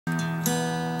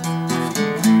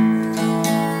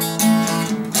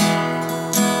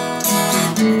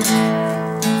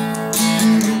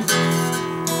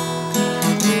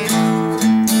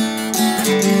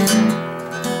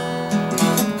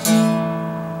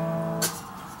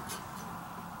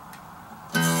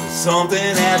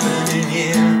something happening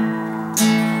here.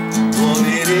 What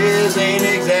it is ain't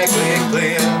exactly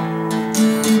clear.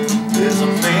 There's a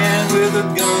man with a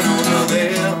gun over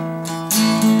there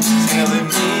telling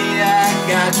me I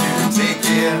got to take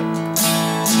care.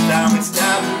 Stop it,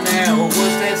 stop it now.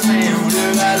 What's that sound?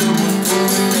 I don't want to go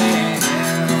down.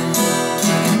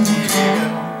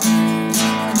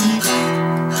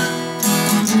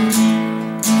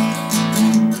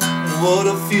 What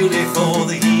a feeling for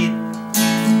the heat.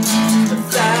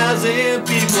 1,000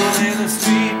 people in the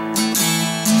street,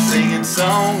 singing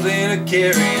songs and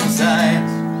carrying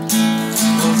signs.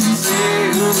 What's to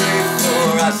say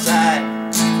for our side?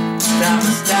 Time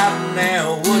to stop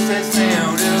now. What's that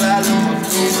sound? If I know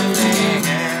what's going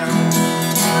down.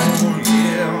 Oh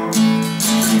yeah.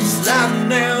 Stop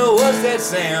now. What's that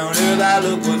sound? If I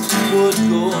look what's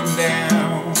going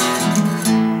down.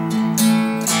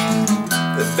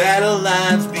 The battle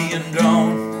line's being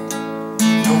drawn.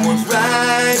 No one's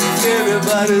right,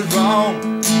 everybody's wrong.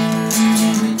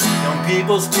 Young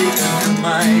people speaking their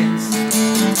minds,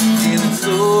 feeling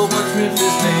so much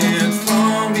resistance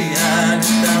from behind.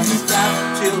 It's time to stop,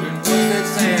 children. What's that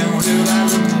sound? If I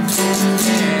look what's going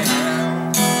down.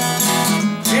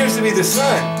 Appears to be the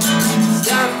sun.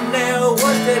 Stop now.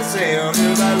 What's that sound?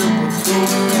 If I look what's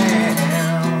going down.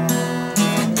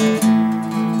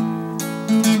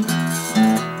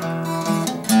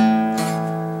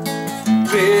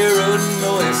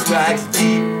 Paranoia strikes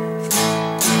deep.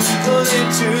 Pull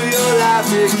into your life,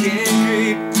 it can't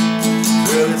creep.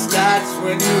 Well, it starts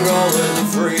when you're all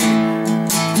free.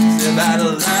 Step out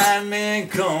of line, man,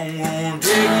 come on,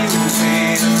 take you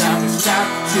away. It's time to stop,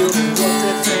 children. What's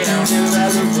that sound? If I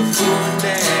look what's going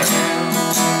down.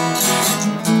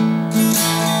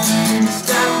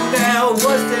 Stop now,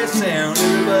 what's that sound?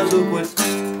 If I look what's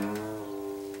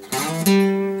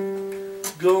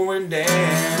going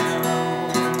down.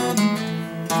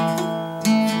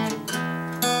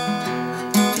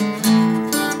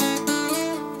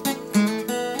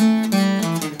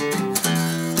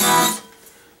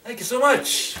 Thank you so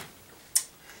much.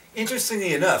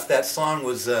 Interestingly enough, that song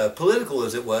was political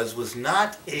as it was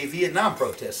not a Vietnam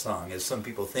protest song, as some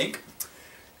people think.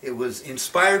 It was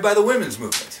inspired by the women's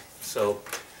movement. So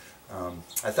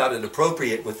I thought it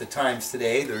appropriate with the times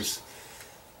today. There's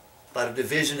a lot of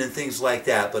division and things like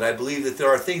that, but I believe that there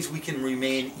are things we can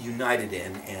remain united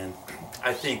in, and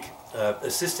I think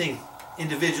assisting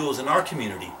individuals in our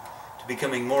community to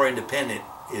becoming more independent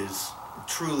is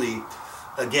truly,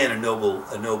 again, a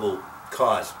noble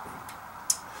cause.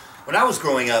 When I was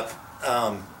growing up,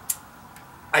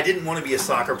 I didn't want to be a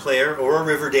soccer player or a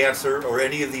river dancer or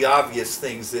any of the obvious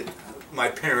things that my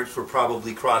parents were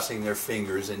probably crossing their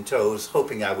fingers and toes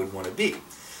hoping I would want to be.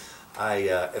 I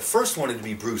at first wanted to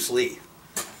be Bruce Lee,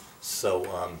 so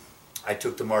I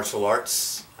took the martial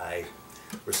arts, I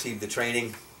received the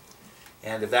training,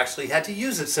 and have actually had to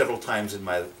use it several times in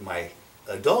my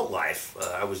adult life.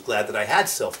 I was glad that I had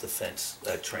self-defense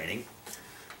training,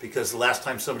 because the last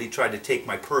time somebody tried to take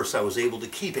my purse, I was able to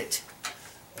keep it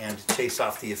and chase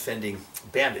off the offending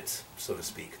bandits, so to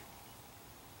speak.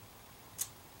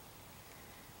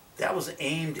 That was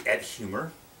aimed at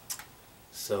humor,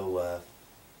 so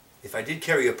if I did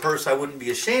carry a purse, I wouldn't be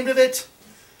ashamed of it,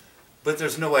 but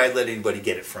there's no way I'd let anybody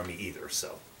get it from me either,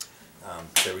 so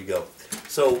there we go.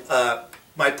 So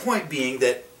my point being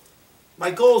that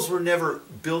my goals were never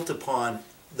built upon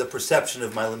the perception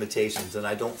of my limitations, and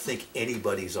I don't think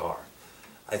anybody's are.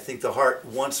 I think the heart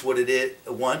wants what it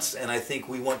wants, and I think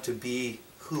we want to be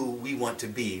who we want to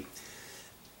be.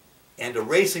 And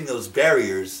erasing those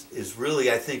barriers is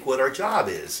really, I think, what our job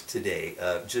is today,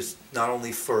 just not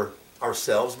only for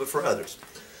ourselves, but for others.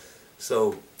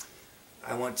 So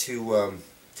I want to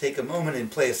take a moment and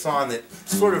play a song that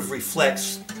sort of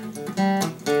reflects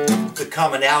the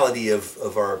commonality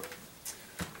of our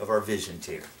vision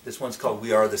here. This one's called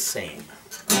We Are the Same.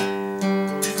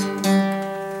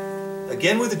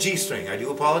 Again with a G string. I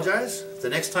do apologize. The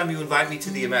next time you invite me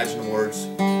to the Imagine Awards,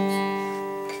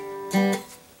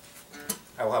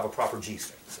 I will have a proper G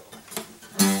string. So.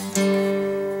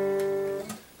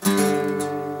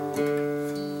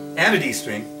 And a D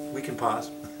string. We can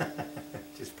pause.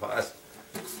 Just pause.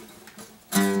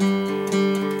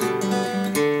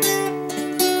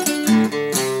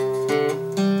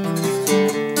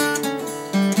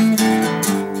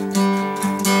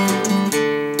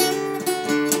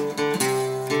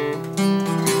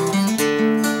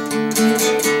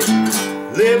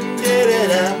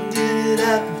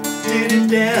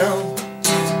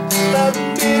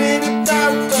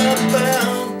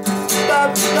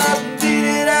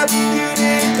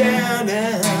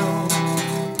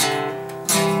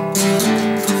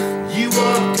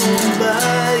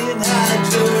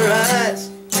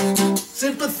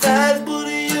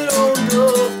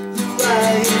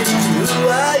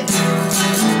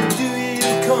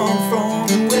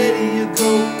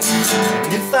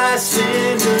 And if I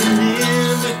send an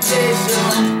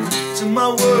invitation to my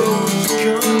world, would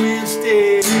you come and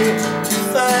stay?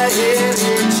 If I had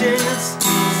a chance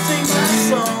to sing my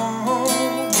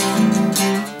song,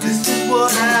 this is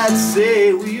what I'd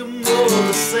say. We are more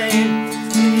the same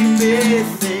than you may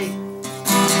think.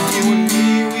 You and me,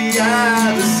 we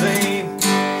are the same.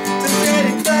 Does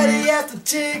anybody have to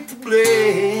take the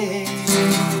blame?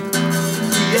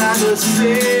 We are the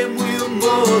same, we are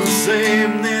more the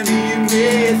same than you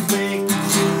may think.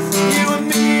 You and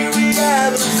me, we are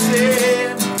the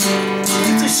same.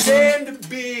 It's a shame to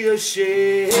be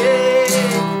ashamed.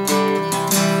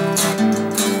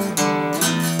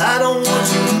 I don't want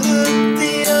you to look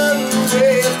the other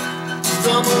way,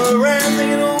 stumble around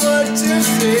thinking of what to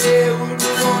say. We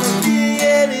don't want to be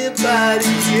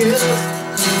anybody else.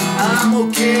 I'm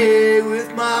okay with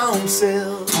my own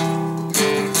self.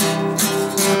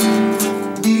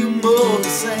 You're more the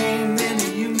same than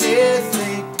you may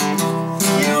think.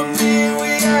 You and me,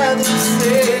 we are the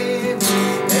same.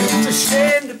 And it's a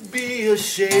shame to be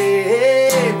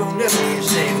ashamed. Don't never be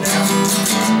ashamed now.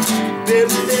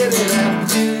 Baby, let it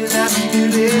out, let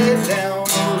it down.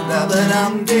 Now that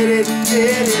I'm dead,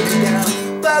 it down.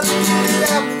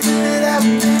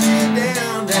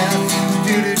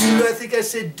 I think I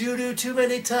said doo-doo too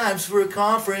many times for a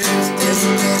conference.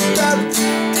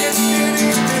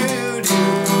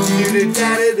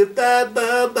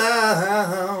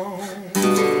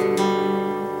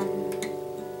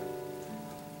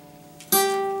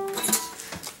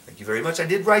 Thank you very much. I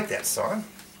did write that song.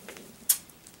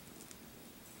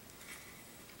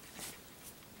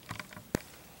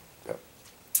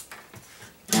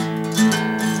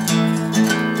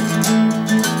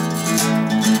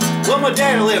 Well, my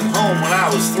dad left home when I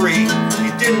was 3.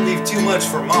 He didn't leave too much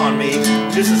for Ma and me,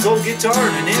 just his old guitar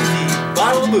and an empty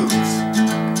bottle of booze.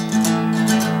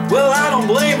 Well, I don't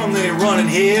blame him that he run and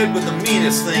hid, but the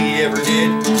meanest thing he ever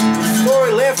did was before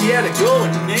he left, he had to go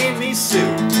and name me Sue.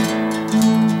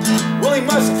 Well, he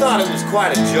must have thought it was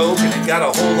quite a joke, and it got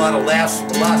a whole lot of laughs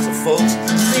from lots of folks.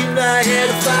 Seemed I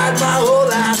had to fight my whole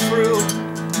life through.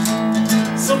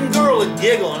 Some girl would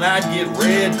giggle and I'd get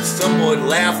red, and some boy would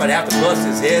laugh, I'd have to bust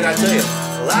his head. I tell you,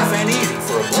 life ain't easy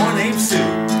for a boy named Sue.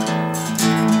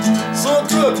 So I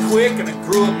grew up quick and I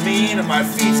grew up mean, and my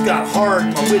feet got hard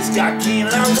and my wits got keen,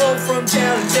 and I rode from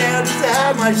town to town just to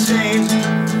hide my shame.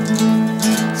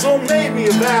 So I made me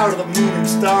a vow to the moon and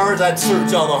stars, I'd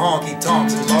search all the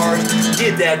honky-tonks and bars,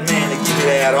 get that man to give me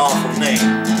that awful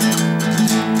name.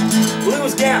 Well, it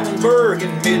was Gatlinburg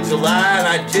in mid-July, and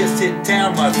I just hit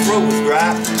town, my throat was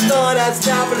dry. Thought I'd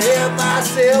stop and have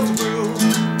myself a brew.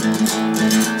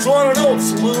 So on an old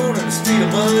saloon in a street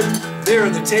of mud, there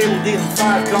at the table dealing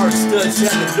 5-card studs,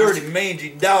 sat a dirty, mangy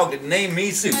dog that named me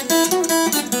Sue.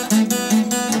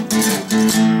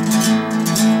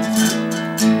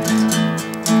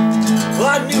 Well,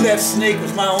 I knew that snake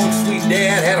was my own sweet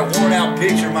dad, had a worn-out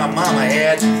picture my mama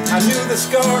had. I knew the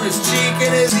scar on his cheek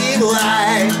and his evil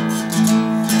eye.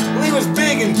 Well, he was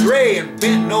big and gray and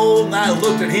bent and old, and I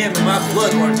looked at him and my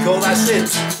blood went cold. I said,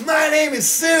 "My name is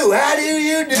Sue, how do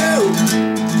you do?"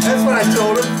 That's what I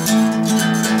told him.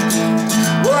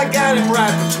 Well, I got him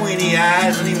right between the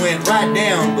eyes, and he went right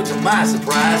down, but to my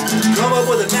surprise, come up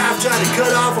with a knife, tried to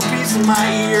cut off a piece of my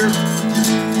ear.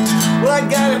 Well, I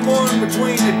got him one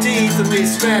between the teeth, and we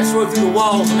scratched right through the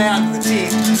walls and out into the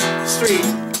teeth street,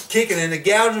 kicking and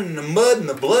gouging in the mud and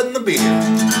the blood and the beer.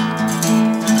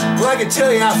 Well, I can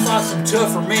tell you I fought some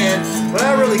tougher men, but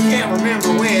I really can't remember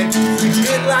when. He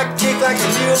bit like, kicked like a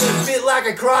mule, and bit like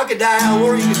a crocodile,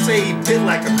 or you could say he bit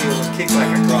like a mule and kicked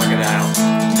like a crocodile.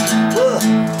 Ugh.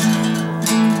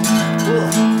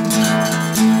 Ugh.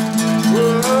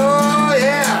 Oh,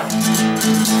 yeah.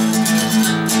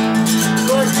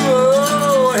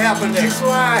 Oh, what happened next?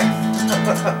 Why?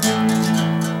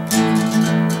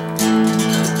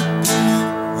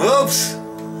 Oops.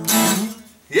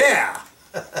 Yeah.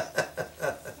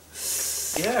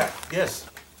 Yeah, yes.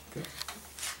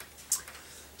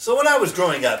 So when I was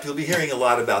growing up, you'll be hearing a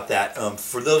lot about that.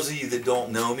 For those of you that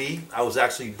don't know me, I was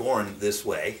actually born this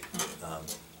way.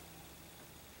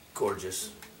 Gorgeous,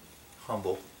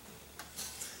 humble.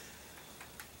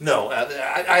 No,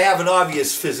 I have an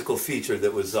obvious physical feature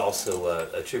that was also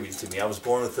attributed to me. I was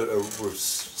born with a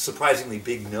surprisingly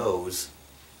big nose,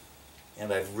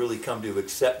 and I've really come to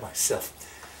accept myself.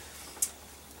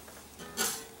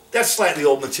 That's slightly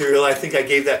old material. I think I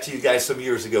gave that to you guys some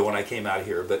years ago when I came out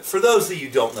here. But for those that you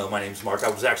don't know, my name's Mark. I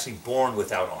was actually born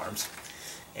without arms.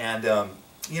 And,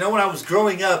 you know, when I was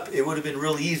growing up, it would have been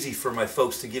real easy for my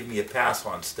folks to give me a pass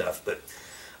on stuff. But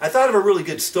I thought of a really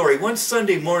good story. One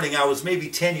Sunday morning, I was maybe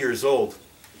 10 years old,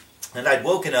 and I'd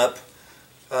woken up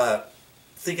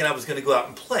thinking I was going to go out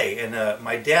and play. And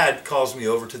my dad calls me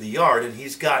over to the yard, and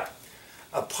he's got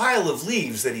a pile of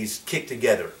leaves that he's kicked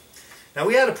together. Now,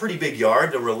 we had a pretty big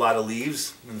yard. There were a lot of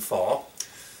leaves in the fall,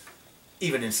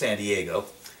 even in San Diego.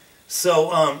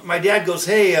 So my dad goes,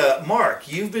 "Hey, Mark,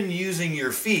 you've been using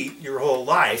your feet your whole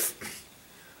life.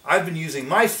 I've been using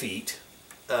my feet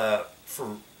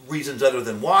for reasons other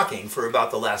than walking for about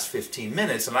the last 15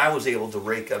 minutes, and I was able to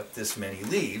rake up this many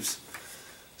leaves.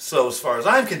 So as far as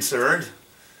I'm concerned,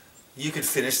 you could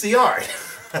finish the yard."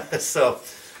 So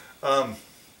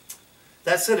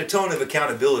that set a tone of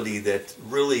accountability that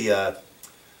really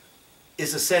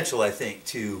is essential, I think,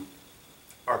 to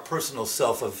our personal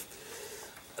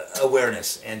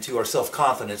self-awareness and to our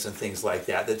self-confidence and things like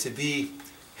that. That to be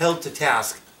held to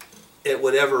task at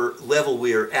whatever level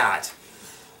we're at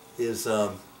is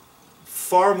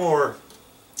far more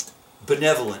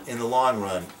benevolent in the long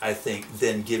run, I think,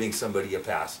 than giving somebody a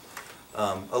pass.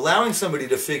 Allowing somebody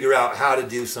to figure out how to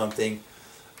do something,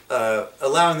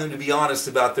 allowing them to be honest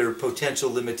about their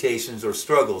potential limitations or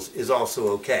struggles is also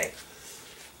okay.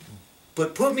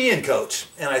 But put me in, coach,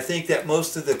 and I think that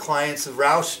most of the clients of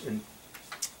Rauch, and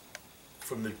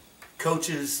from the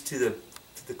coaches to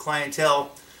the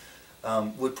clientele,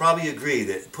 would probably agree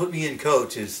that put me in,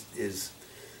 coach is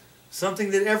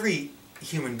something that every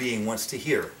human being wants to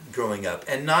hear growing up,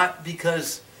 and not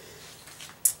because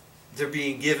they're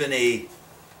being given a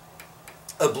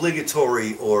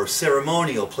obligatory or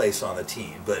ceremonial place on the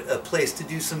team, but a place to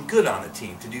do some good on the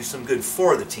team, to do some good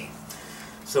for the team.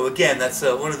 So again, that's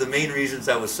one of the main reasons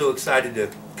I was so excited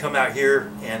to come out here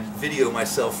and video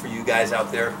myself for you guys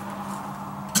out there,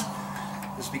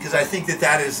 is because I think that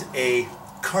that is a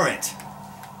current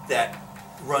that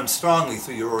runs strongly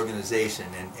through your organization.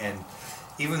 And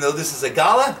even though this is a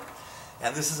gala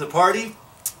and this is a party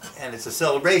and it's a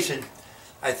celebration,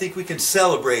 I think we can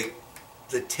celebrate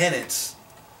the tenets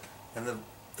and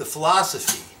the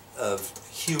philosophy of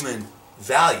human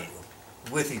value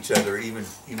with each other, even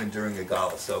during a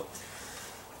gala. So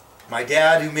my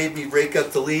dad, who made me rake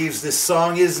up the leaves, this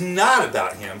song is not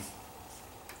about him,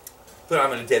 but I'm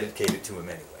going to dedicate it to him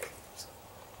anyway.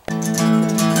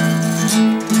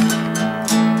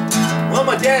 Well,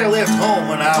 my dad left home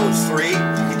when I was 3.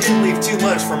 He didn't leave too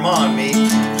much for Ma and me,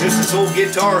 just this old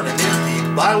guitar and an empty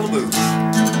bottle of booze.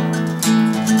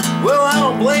 Well, I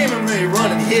don't blame him that he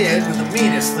run ahead with the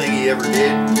meanest thing he ever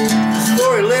did.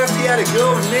 Before he left, he had to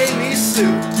go and name me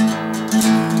Sue.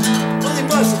 Well, he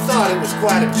must have thought it was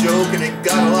quite a joke, and it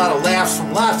got a lot of laughs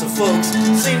from lots of folks.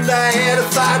 Seemed I had to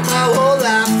fight my whole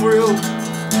life through.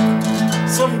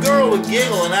 Some girl would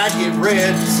giggle and I'd get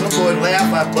red. Some boy would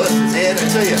laugh, I'd bust his head. I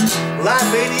tell you,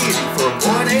 life ain't easy for a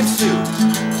boy named Sue.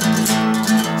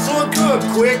 So I grew up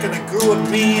quick and I grew up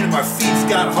mean, and my feet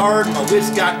got hard and my wits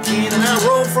got keen, and I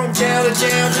roamed from town to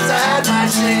town just to hide my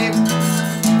shame.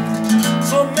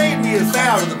 So it made me a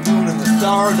vow to the moon and the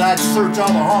stars, I'd search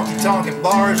all the honky-tonkin'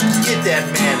 bars and get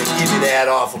that man to give me that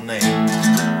awful name.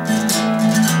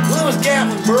 Well, it was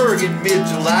Gatlinburg in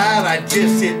mid-July, and I'd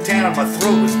just hit town and my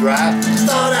throat was dry.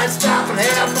 Thought I'd stop and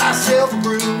have myself a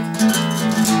brew.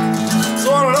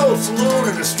 So on an old saloon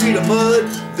in a street of mud,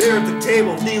 there at the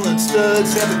table kneeling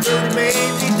studs, have a dirty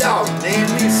mangy dog named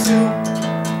me Sue.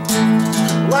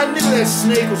 Well, I knew that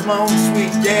snake was my own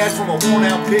sweet dad from a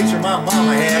worn-out picture my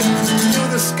mama had. Knew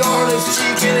the scar on his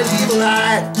cheek and his evil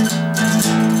eye.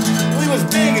 Well, he was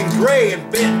big and gray and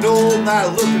bent and old, and I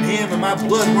looked at him and my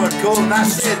blood run cold, and I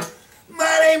said,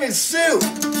 "My name is Sue.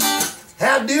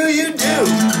 How do you do?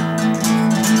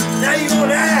 Now you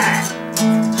and I."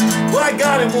 Well, I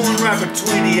got him one right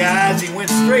between the eyes. He went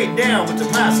straight down, but to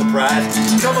my surprise,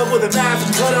 come up with a knife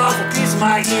and cut off a piece of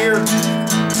my ear.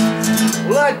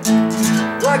 Well,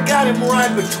 I got him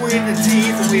right between the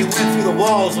teeth, and we went through the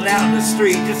walls and out in the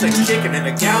street, just a kicking and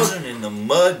a gouging in the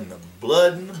mud and the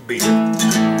blood and the beer.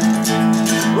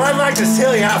 Well, I'd like to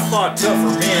tell you I fought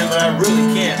tougher men, but I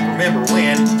really can't remember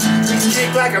when. He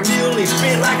kicked like a mule, he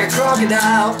spit like a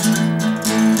crocodile.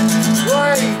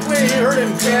 Well, when he heard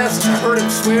him cuss and I heard him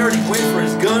swear, and he went for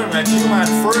his gun and I drew mine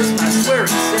first, and I swear he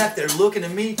sat there looking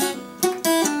at me.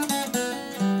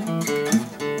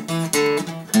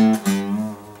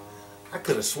 I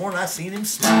could have sworn I seen him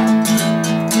smile.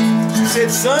 He said,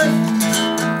 "Son,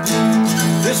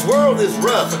 this world is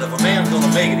rough, and if a man's gonna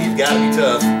make it, he's gotta be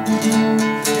tough.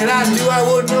 And I knew I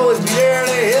wouldn't always be there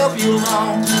to help you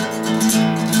along.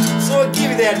 So I gave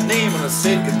you that name and I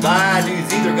said goodbye. I knew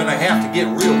he's either gonna have to get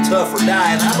real tough or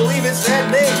die, and I believe it's that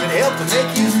name that helped to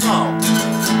make you strong.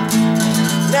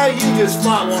 Now you just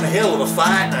fought one hell of a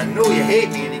fight, and I know you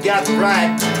hate me and you got the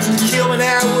right to kill me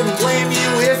now. I wouldn't blame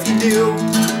you if you do.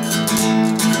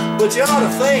 But you ought to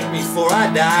thank me before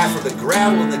I die for the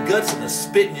gravel in the guts and the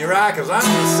spit in your eye, 'cause I'm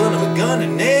the son of a gun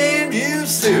and named you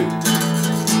Sue.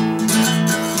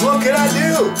 What could I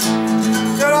do?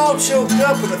 Got all choked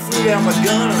up and I threw down my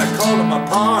gun and I called him my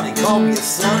pa and he called me his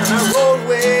son, and I rode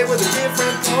away with a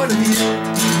different point of view.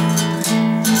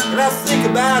 And I think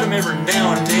about him every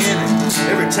now and then, and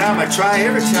every time I try,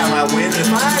 every time I win. And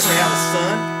if I ever have a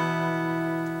son,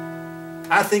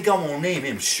 I think I'm gonna name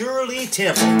him Shirley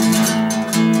Temple.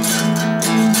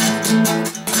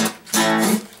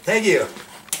 Thank you.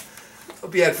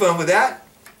 Hope you had fun with that.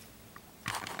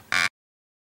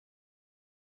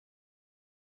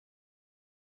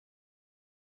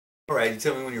 All right,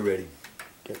 tell me when you're ready.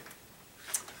 Okay.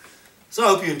 So I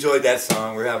hope you enjoyed that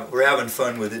song. We're having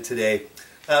fun with it today.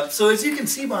 So as you can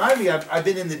see behind me, I've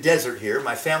been in the desert here.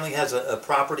 My family has a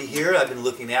property here I've been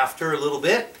looking after a little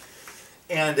bit.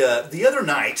 And the other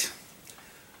night,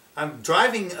 I'm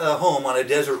driving home on a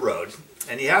desert road,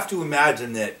 and you have to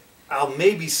imagine that I'll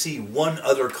maybe see one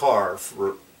other car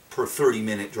per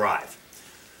 30-minute drive.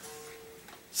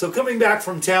 So coming back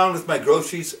from town with my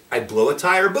groceries, I blow a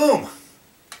tire, boom!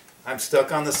 I'm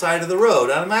stuck on the side of the road.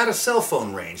 I'm out of cell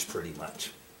phone range pretty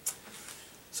much.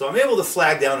 So I'm able to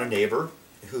flag down a neighbor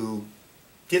who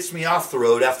gets me off the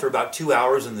road after about 2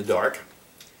 hours in the dark.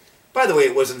 By the way,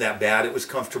 it wasn't that bad. It was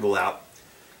comfortable out.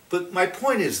 But my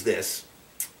point is this.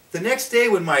 The next day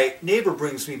when my neighbor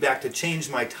brings me back to change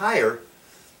my tire,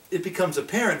 it becomes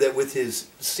apparent that with his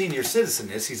senior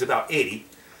citizenness, he's about 80,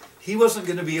 he wasn't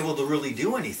going to be able to really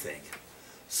do anything.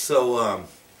 So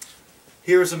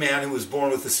here's a man who was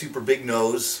born with a super big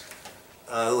nose,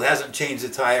 who hasn't changed a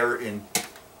tire in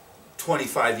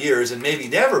 25 years, and maybe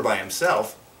never by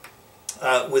himself,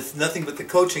 with nothing but the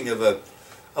coaching of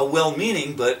a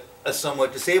well-meaning but a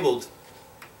somewhat disabled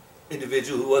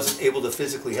individual who wasn't able to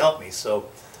physically help me. So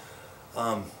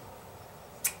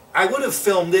I would have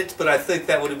filmed it, but I think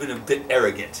that would have been a bit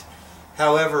arrogant.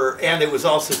 However, and it was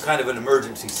also kind of an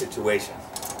emergency situation.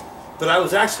 But I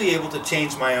was actually able to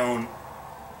change my own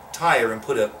tire and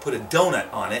put a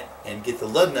donut on it and get the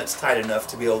lug nuts tight enough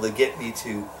to be able to get me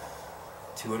to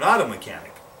an auto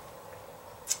mechanic.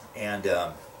 And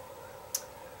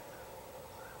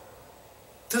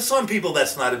to some people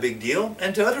that's not a big deal,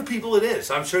 and to other people it is.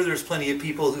 I'm sure there's plenty of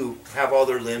people who have all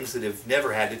their limbs that have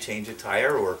never had to change a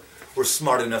tire or were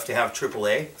smart enough to have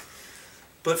AAA.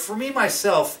 But for me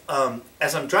myself,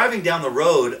 as I'm driving down the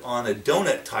road on a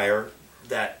donut tire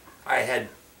that I had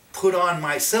put on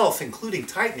myself, including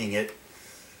tightening it,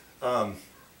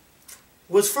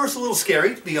 was first a little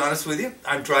scary, to be honest with you.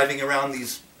 I'm driving around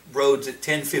these roads at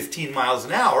 10-15 miles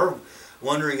an hour,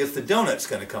 wondering if the donut's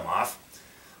going to come off.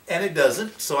 And it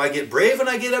doesn't, so I get brave and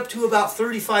I get up to about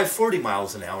 35-40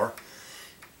 miles an hour.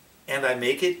 And I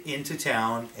make it into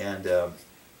town, and the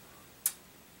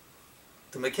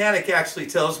mechanic actually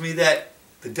tells me that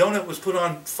the donut was put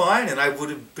on fine, and I would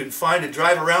have been fine to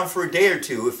drive around for a day or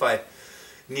two if I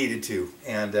needed to.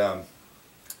 And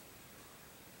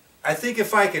I think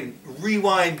if I can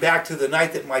rewind back to the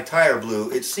night that my tire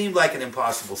blew, it seemed like an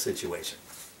impossible situation.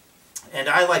 And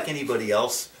I, like anybody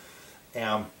else,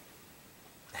 am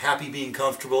happy being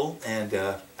comfortable, and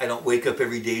I don't wake up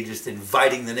every day just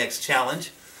inviting the next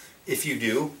challenge. If you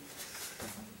do,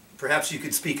 perhaps you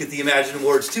could speak at the Imagine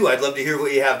Awards too. I'd love to hear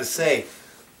what you have to say.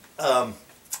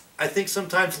 I think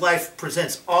sometimes life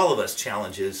presents all of us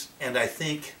challenges, and I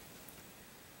think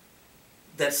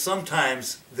that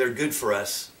sometimes they're good for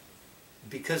us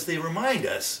because they remind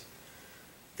us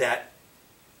that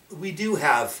we do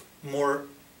have more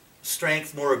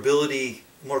strength, more ability,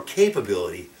 more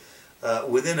capability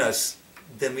within us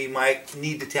than we might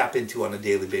need to tap into on a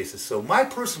daily basis. So my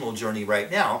personal journey right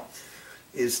now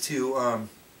is to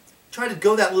try to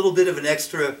go that little bit of an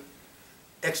extra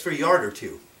yard or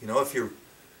two. You know, if you're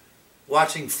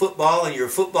watching football and you're a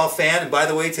football fan, and by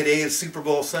the way, today is Super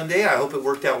Bowl Sunday. I hope it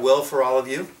worked out well for all of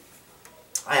you.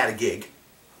 I had a gig.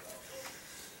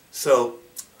 So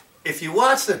if you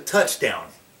watch the touchdown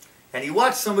and you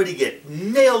watch somebody get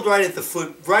nailed right at the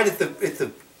foot, right at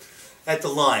the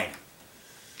line,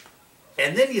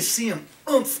 and then you see him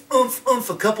oomph, oomph, oomph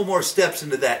a couple more steps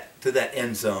into that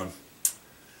end zone,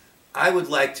 I would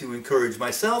like to encourage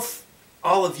myself,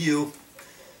 all of you,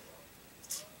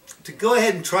 to go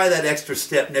ahead and try that extra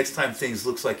step next time things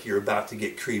looks like you're about to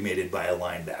get cremated by a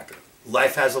linebacker.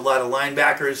 Life has a lot of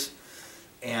linebackers,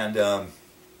 and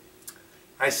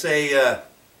I say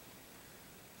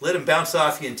let them bounce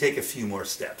off you and take a few more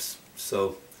steps.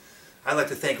 So I'd like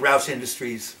to thank Rauch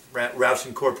Industries, Rauch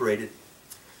Incorporated,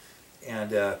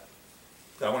 and I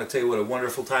want to tell you what a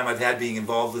wonderful time I've had being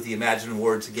involved with the Imagine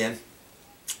Awards again.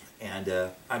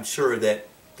 And I'm sure that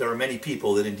there are many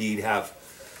people that indeed have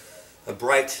a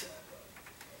bright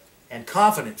and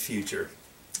confident future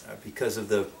because of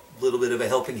the little bit of a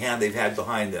helping hand they've had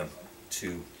behind them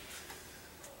to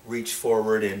reach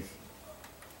forward and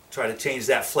try to change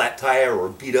that flat tire or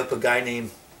beat up a guy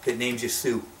that named you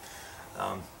Sue.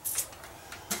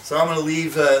 So I'm going to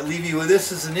leave you with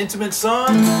this as an intimate song,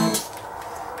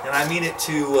 and I mean it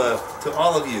to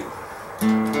all of you.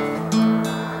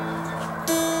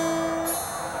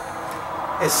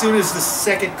 As soon as the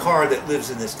second car that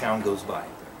lives in this town goes by.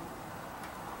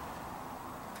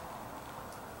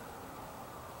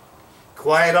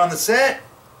 Quiet on the set.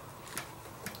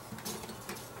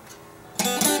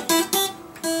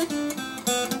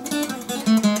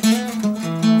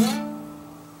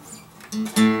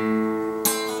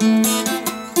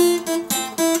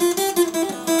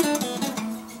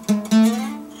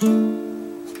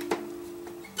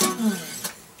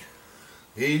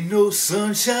 Ain't no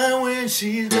sunshine when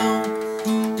she's gone.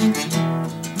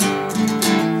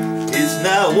 It's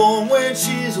not warm when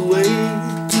she's away.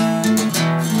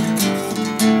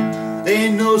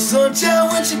 Ain't no sunshine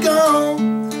when she's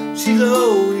gone. She's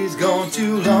always gone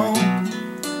too long.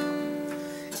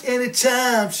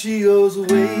 Anytime she goes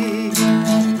away,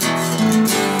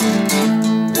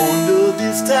 wonder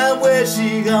this time where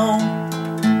she gone.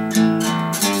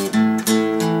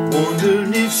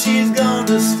 Wondering if she's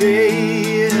gonna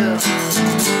stay.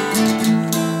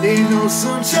 Ain't no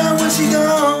sunshine when she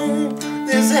gone.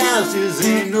 This house just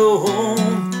ain't no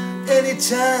home.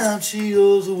 Anytime she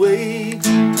goes away.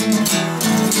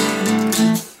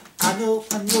 I know,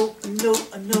 I know, I know,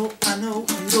 I know, I know,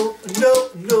 I know, I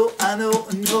know, I know,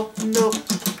 I know, I know,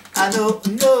 I know, I know,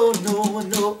 I know,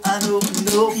 I know,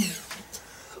 I know.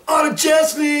 Ought to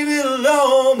just leave it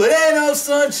alone, but ain't no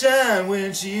sunshine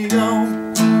when she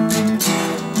gone.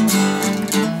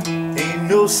 Ain't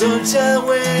no sunshine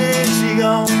when she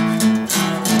gone.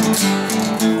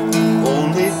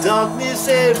 Only darkness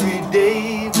every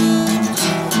day.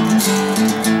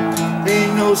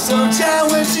 Ain't no sunshine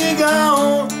when she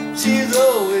gone. She's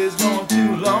always gone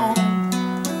too long.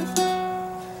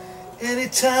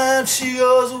 Anytime she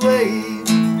goes away.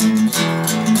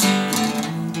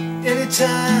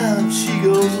 Anytime she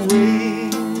goes away.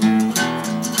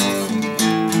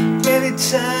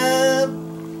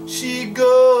 Anytime she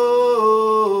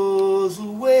goes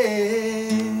away.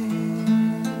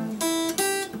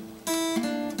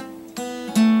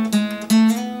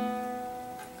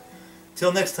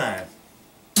 Till next time.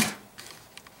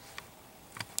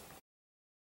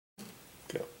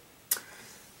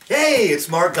 Hey, it's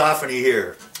Mark Goffeney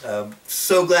here.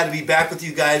 So glad to be back with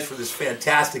you guys for this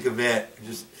fantastic event.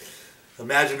 Just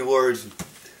imagine the words.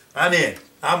 I'm in.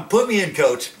 Put me in,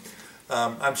 coach.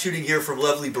 I'm shooting here from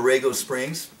lovely Borrego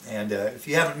Springs, and if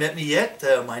you haven't met me yet,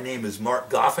 my name is Mark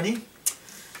Goffeney.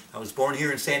 I was born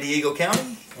here in San Diego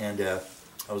County, and I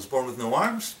was born with no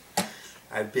arms.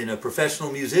 I've been a professional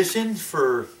musician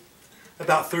for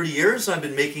about 30 years. I've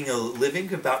been making a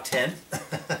living about 10.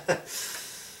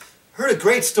 Heard a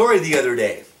great story the other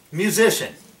day.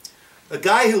 Musician. A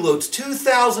guy who loads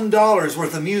 $2,000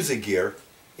 worth of music gear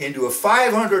into a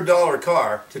 $500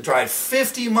 car to drive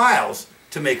 50 miles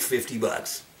to make 50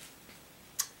 bucks.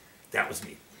 That was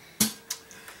me.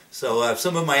 So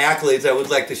some of my accolades I would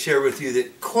like to share with you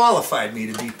that qualified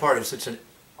me to be part of such an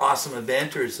awesome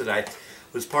event is that I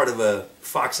was part of a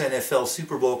Fox NFL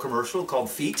Super Bowl commercial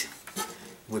called Feet,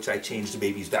 which I changed a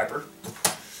baby's diaper.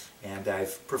 And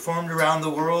I've performed around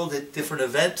the world at different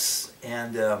events,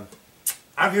 and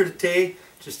I'm here today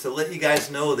just to let you guys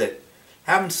know that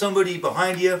having somebody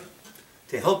behind you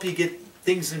to help you get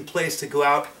things in place to go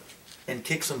out and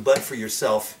kick some butt for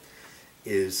yourself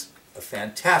is a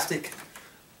fantastic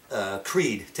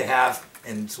creed to have,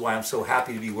 and it's why I'm so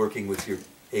happy to be working with your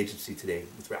agency today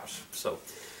with Rauch. So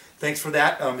thanks for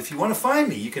that. If you want to find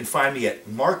me, you can find me at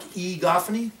Mark E.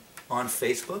 Goffeney on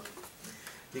Facebook.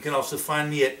 You can also find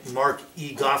me at Mark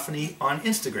E. Goffeney on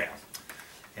Instagram.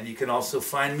 And you can also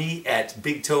find me at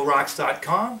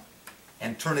BigToeRocks.com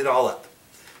and turn it all up.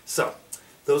 So,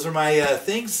 those are my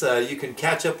things. You can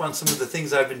catch up on some of the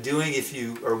things I've been doing if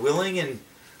you are willing. And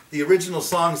the original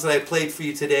songs that I played for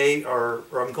you today, or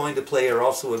I'm going to play, are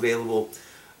also available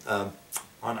on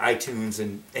iTunes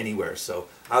and anywhere. So,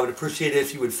 I would appreciate it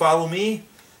if you would follow me.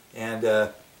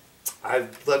 And I'd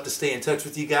love to stay in touch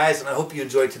with you guys, and I hope you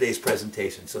enjoyed today's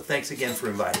presentation. So thanks again for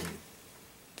inviting me.